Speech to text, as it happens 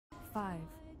5,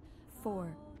 4,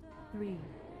 3,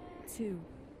 2,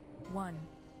 1.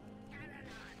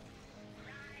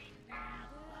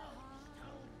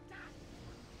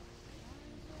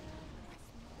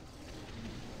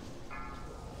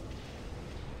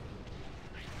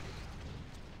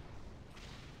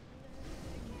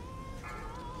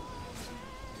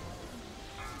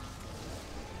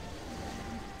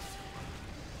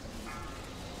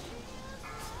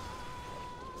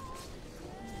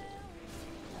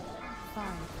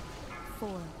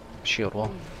 Shield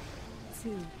wall.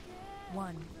 2,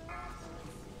 1.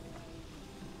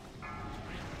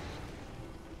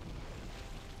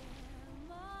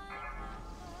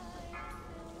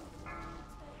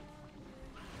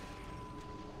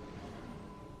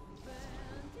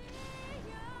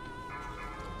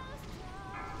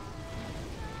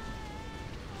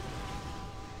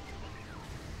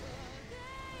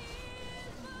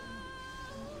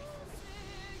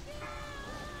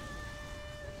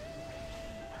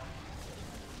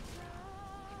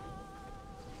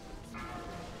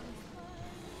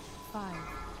 Five,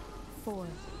 4,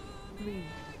 3,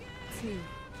 2,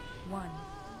 1.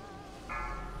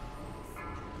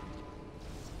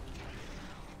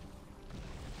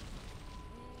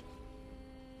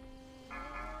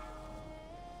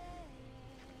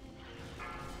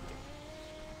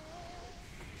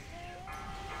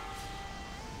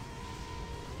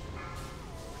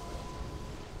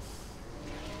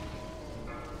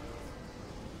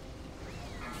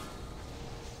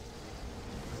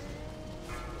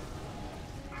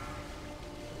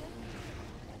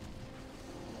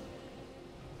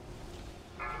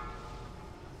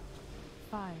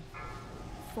 Five,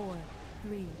 4,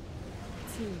 3,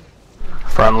 2.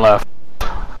 Front left.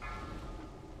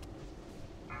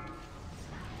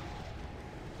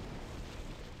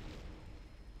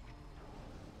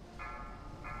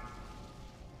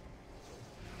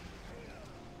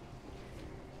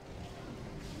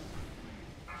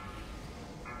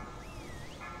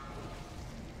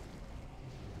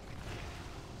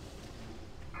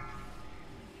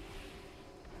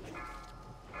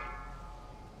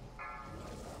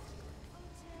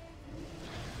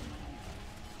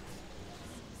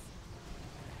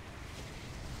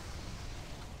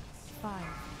 Five,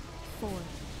 4,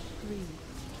 3,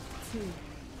 2,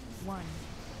 1.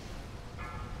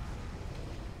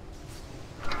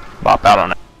 Bop out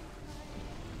on it.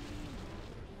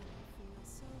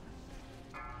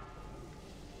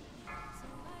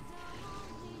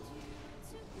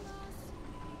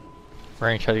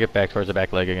 Rain, try to get back towards the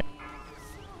back leg again.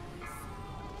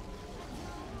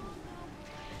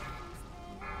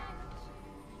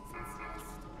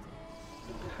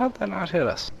 How'd that not hit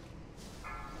us?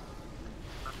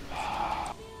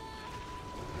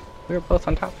 We were both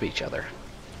on top of each other.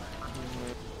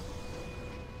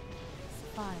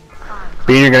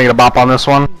 Bean, you're gonna get a bop on this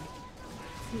one. 2,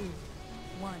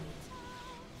 1.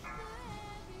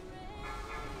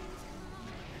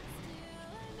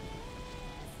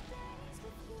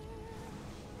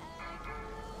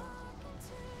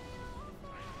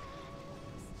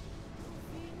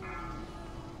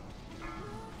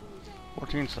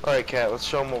 Alright, Cat, let's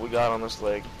show him what we got on this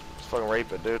leg. Let's fucking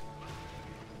rape it, dude.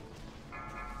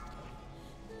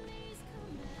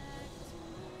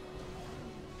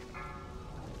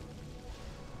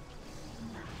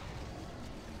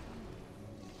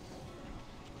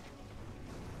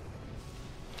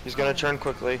 He's gonna turn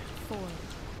quickly. 4,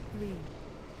 3,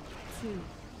 2,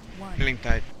 1. Healing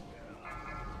tight.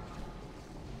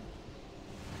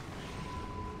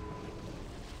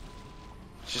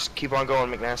 Just keep on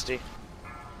going, McNasty.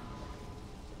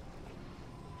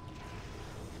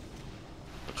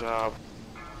 Good job.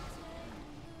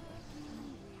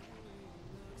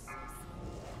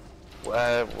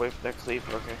 Wait for that cleave,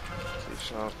 okay. Cleave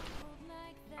shot.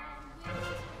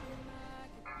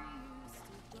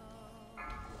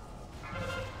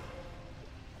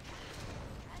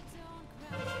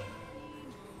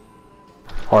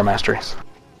 Or masteries.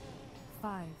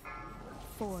 5,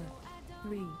 4,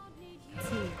 3,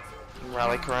 2.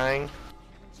 Rally crying.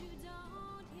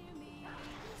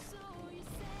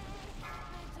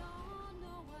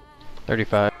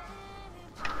 $35.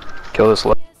 Kill this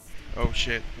leg. Oh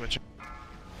shit, watch out.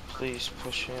 Please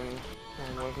push him.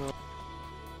 Oh my god.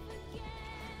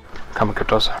 Come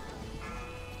Cryptosa.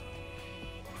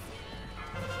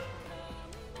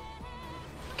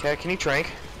 Cat, can you trank?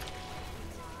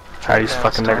 Alright, he's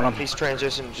fucking there. Please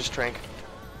transition, just trank.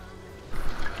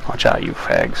 Watch out, you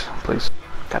fags, please.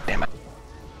 God damn it.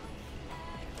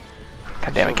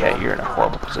 God damn it, Cat, you're in a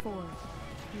horrible position. 4,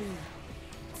 3,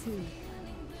 2,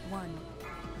 1.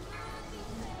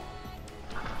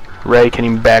 Ray, can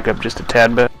you back up just a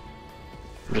tad bit?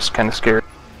 just kind of scared.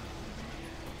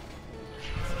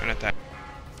 An attack.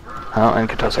 Oh, and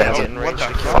Katose has Get it. in What range the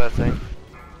to kill fuck? that thing.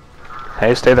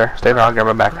 Hey, stay there. Stay there. I'll grab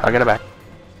it back. I'll get it back.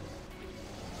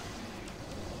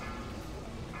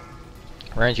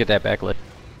 Ryan's get that backlit.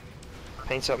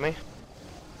 Paints up me.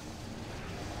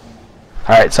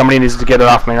 Alright, somebody needs to get it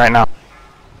off me right now.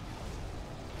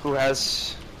 Who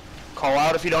has... Call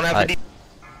out if you don't have Alright. the D.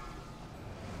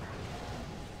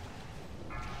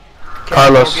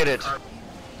 Carlos. Go get it.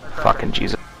 Fucking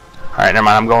Jesus. Alright, never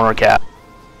mind. I'm going with Cat.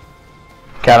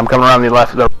 Cat, I'm coming around the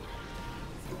left.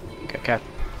 Okay.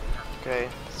 Okay.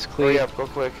 It's Hurry clear. up, go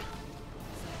quick.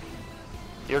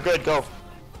 You're good, go.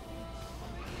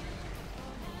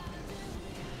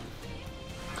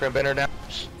 Crimp enter down.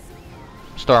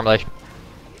 Storm Lash.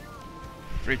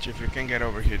 Rich, if you can get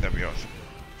over here, that'd be awesome.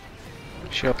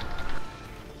 Sure.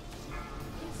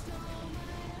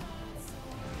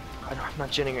 I'm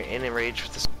not getting in rage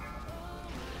with this.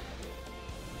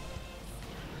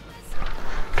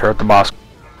 Turret the boss.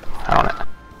 I don't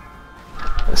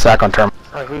know. Sack on term.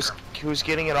 Alright, who's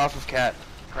getting it off of Cat?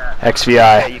 Yeah,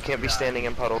 XVI. you can't be standing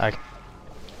in puddle. Okay.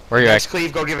 Where are you Next at?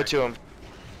 cleave, go give it to him.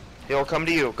 He'll come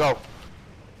to you, go.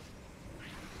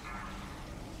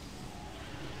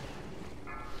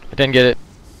 I didn't get it.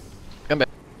 Come back.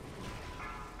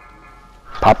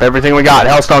 Pop everything we got.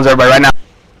 Hellstones, everybody, right now.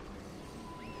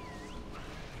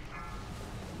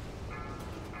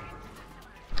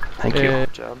 Thank you.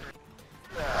 Good job.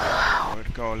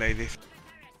 Good go, ladies.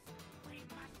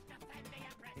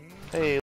 Hey,